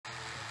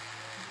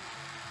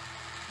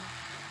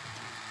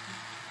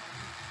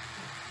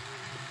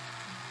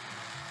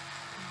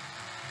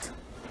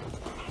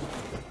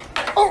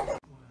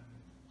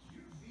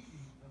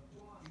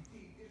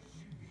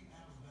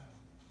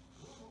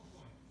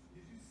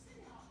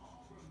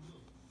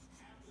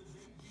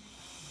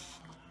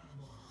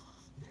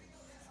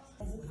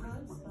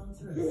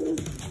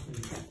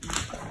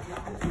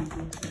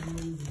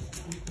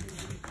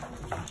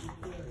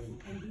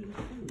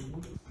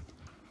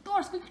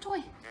squeaky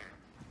toy.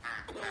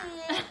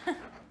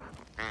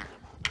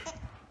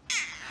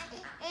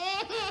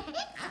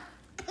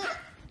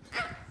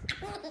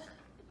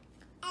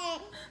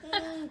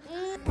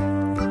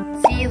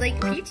 See, you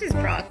like Peach's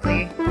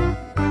broccoli.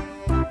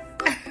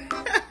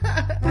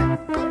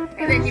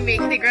 And then you make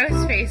the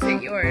gross face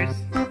at yours.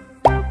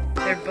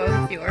 They're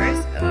both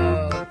yours?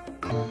 Oh.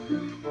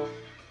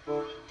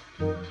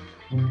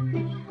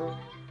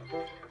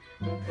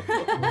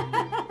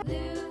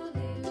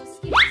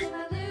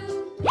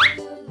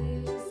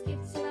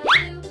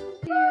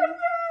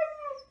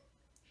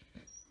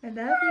 I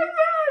love you.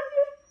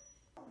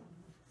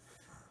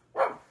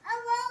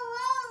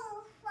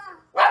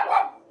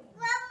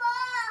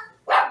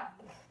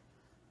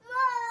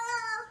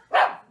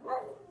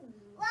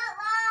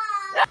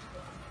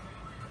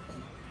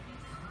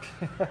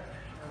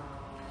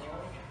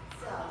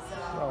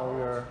 Oh,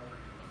 what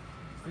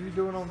are you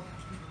doing on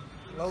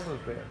Lola's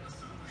bed?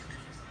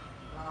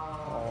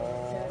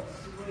 Oh.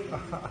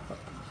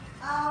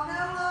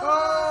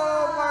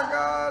 Oh my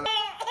God.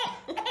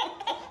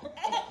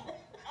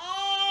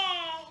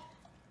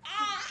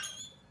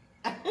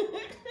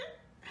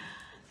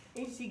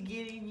 Is she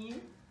getting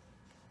you?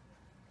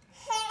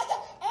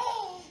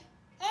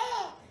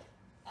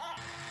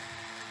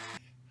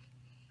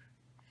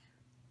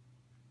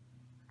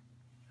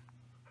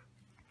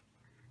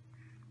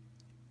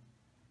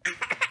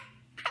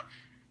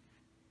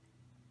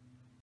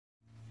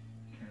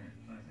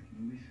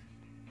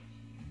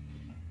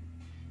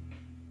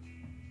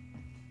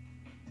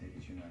 Take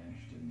it you're not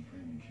interested in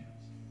premium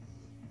channels.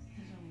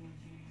 There's only one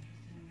thing I'm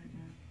interested in right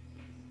now.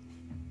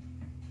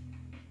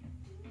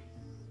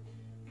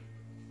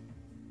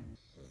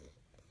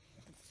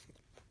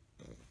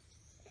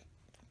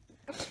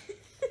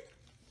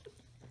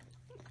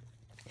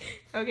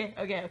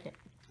 Okay.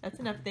 That's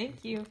enough.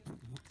 Thank you.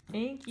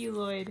 Thank you,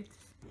 Lloyd.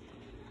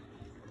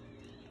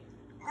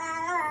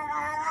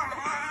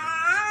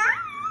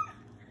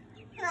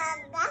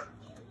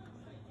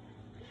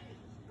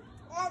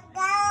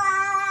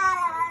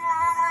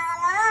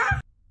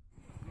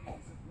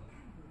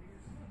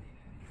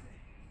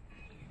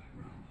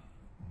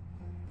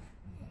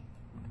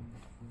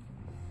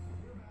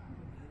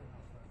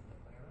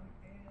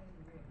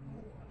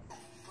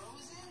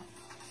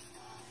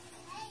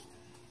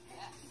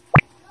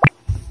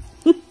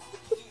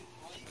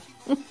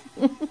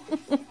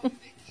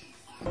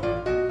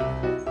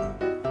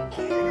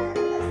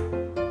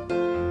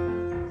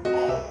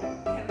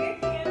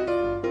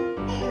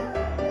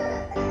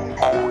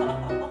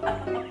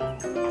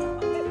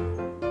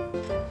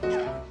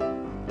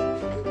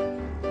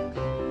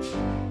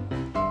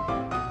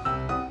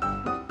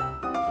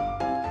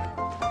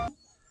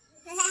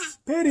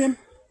 Pet him.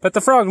 Pet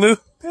the frog, Lou.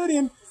 Pet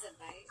him.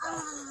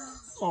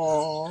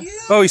 Aww.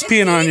 Oh, he's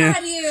peeing on you.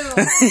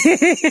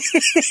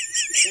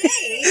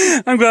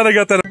 I'm glad I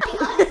got that.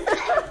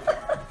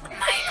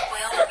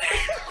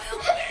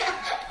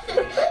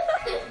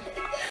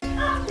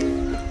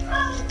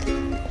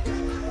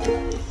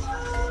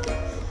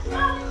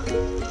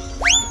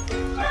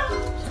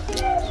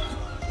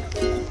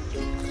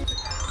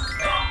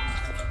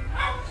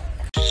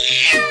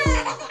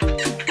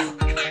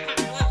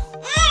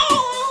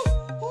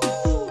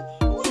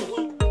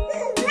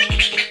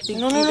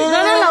 No,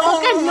 la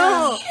boca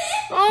no.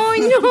 Oh,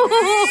 no.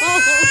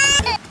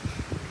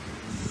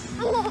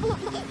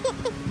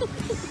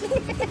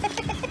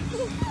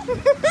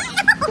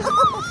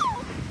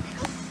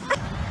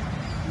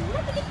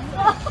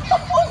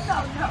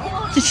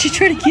 Did she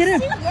try to get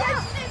him?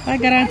 I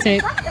got on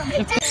tape.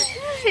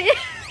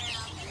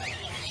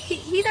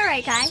 He's all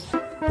right, guy.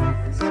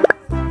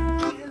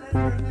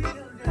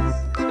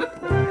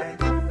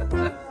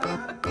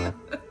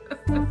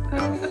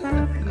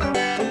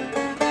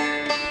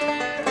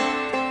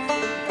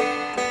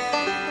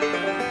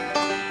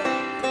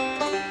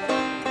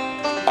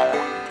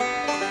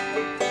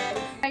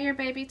 Your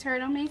baby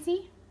turtle,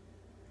 Macy?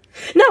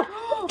 No.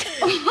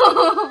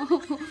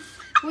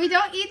 We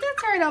don't eat the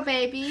turtle,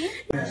 baby.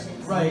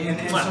 Right,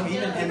 and so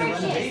even in the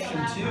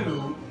renovation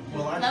too,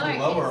 will actually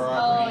lower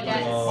our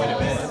operating quite a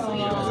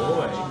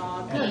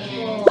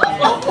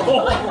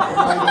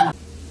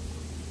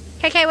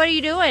bit. KK, what are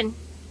you doing?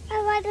 I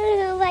want to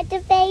know about the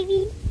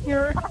baby.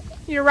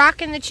 You're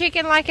rocking the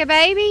chicken like a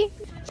baby?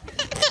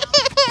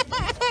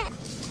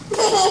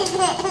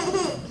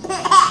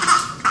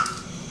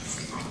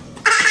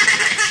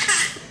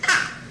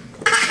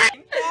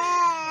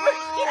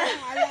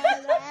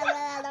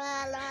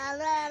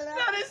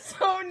 That is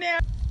so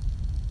nasty.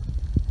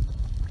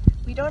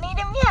 We don't eat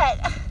him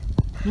yet.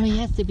 No, he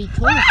has to be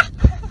cool.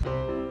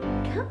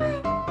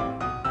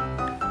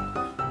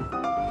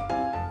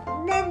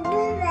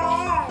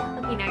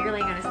 Okay, now you're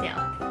laying on his tail.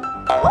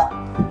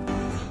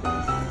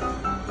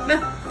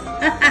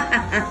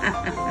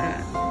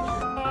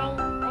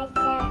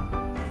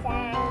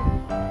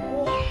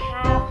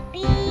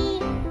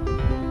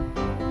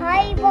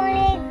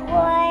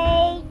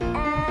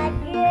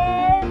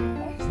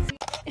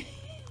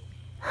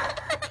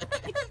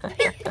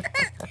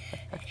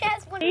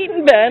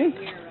 Eating, Ben.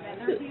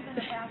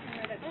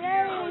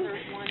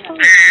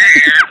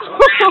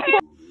 You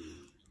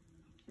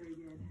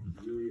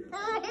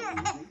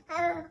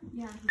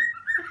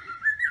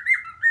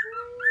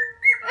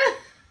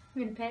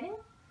gonna pet it?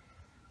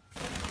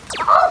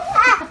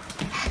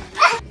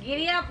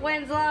 Giddy up,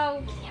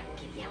 Winslow.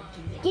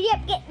 Giddy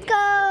up,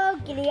 go.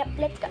 Giddy up,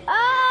 let's go.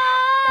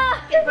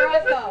 Oh! Get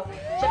Bronco.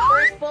 It's your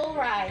first bull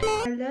ride.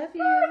 I love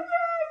you.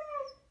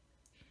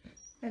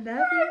 I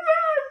love you.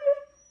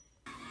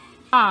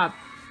 Stop.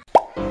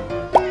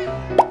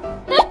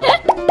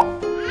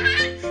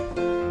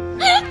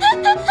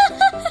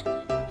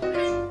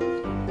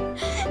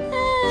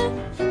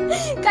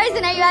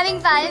 Carson, are you having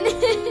fun?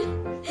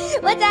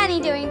 What's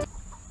Annie doing?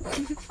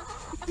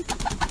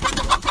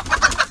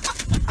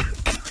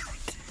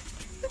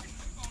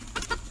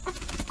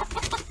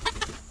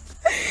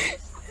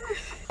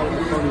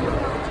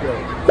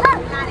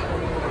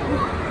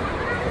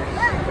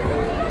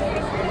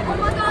 Oh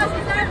my gosh,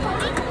 is that a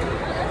pony?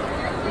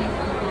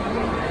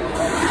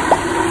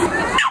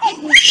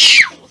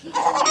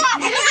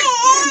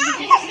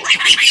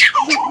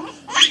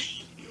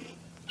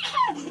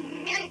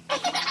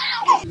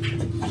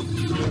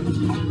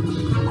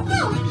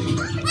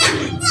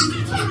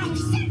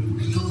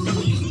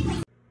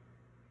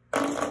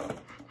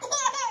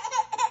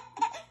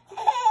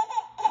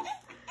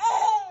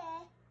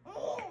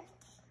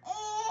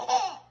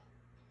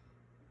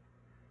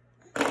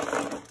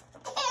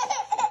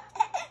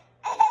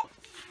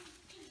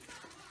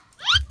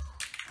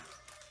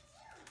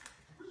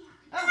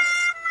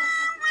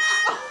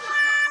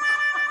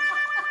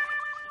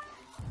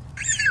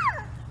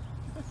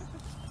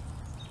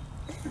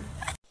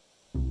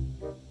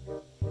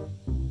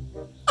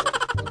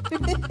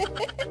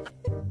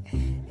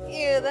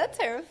 Ew, that's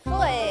her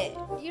foot.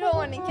 You don't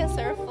want to kiss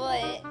her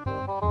foot.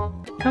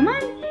 Come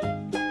on.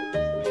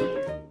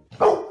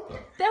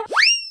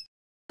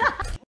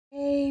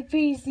 Hey,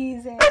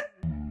 pre-season.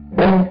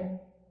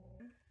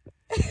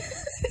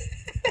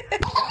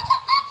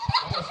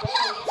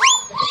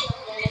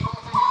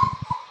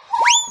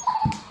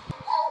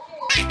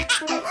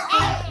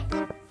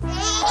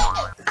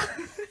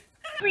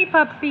 Sweet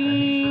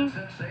puppy.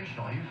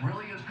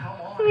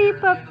 Sweet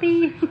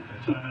puppy.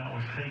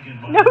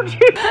 No,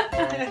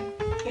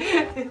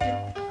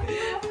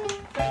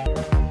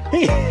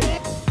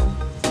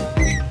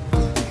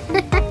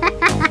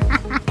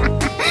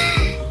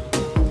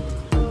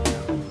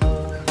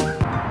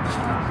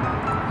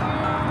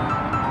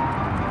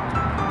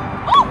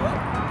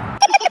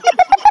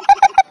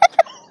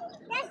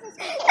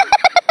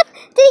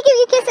 Did he give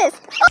you kisses?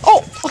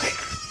 Oh!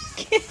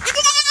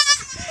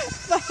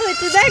 Violet,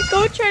 did that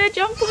goat try to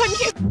jump on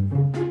you?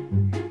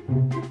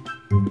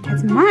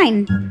 That's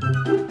mine.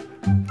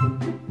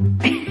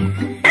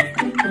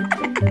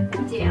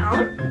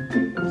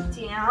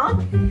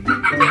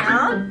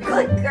 Down.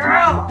 Good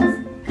girls.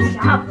 Good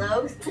job,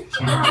 Lokes. Good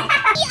job.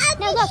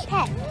 No, look,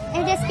 pet.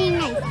 They're just being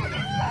nice.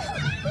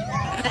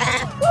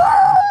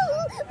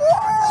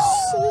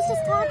 She's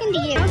just talking to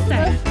you.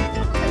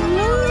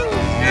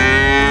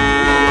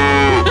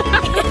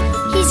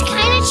 He's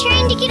kind of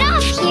trying to get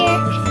off here.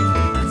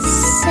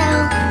 So.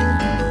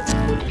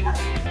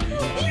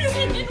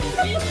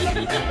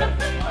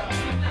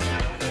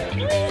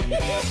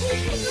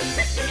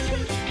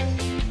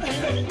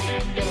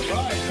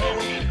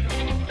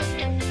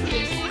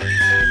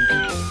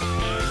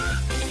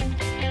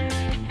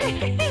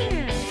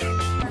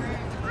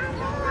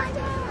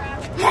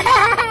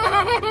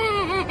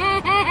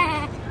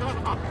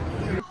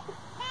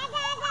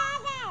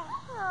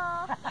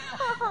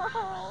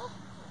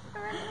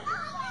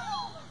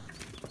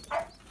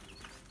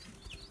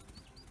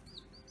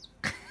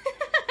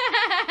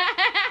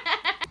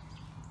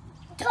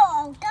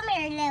 Oh, come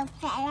here, little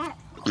fella.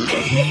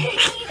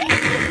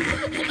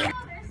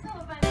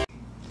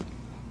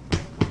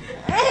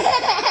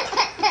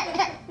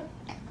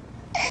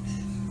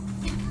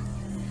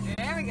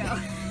 There we go.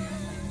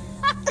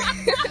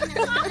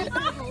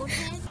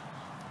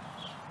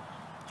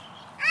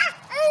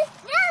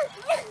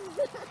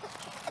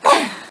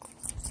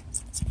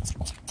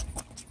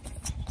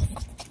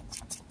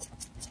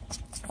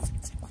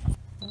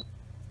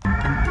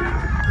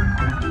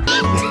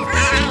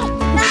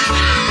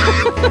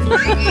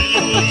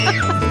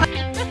 Ah!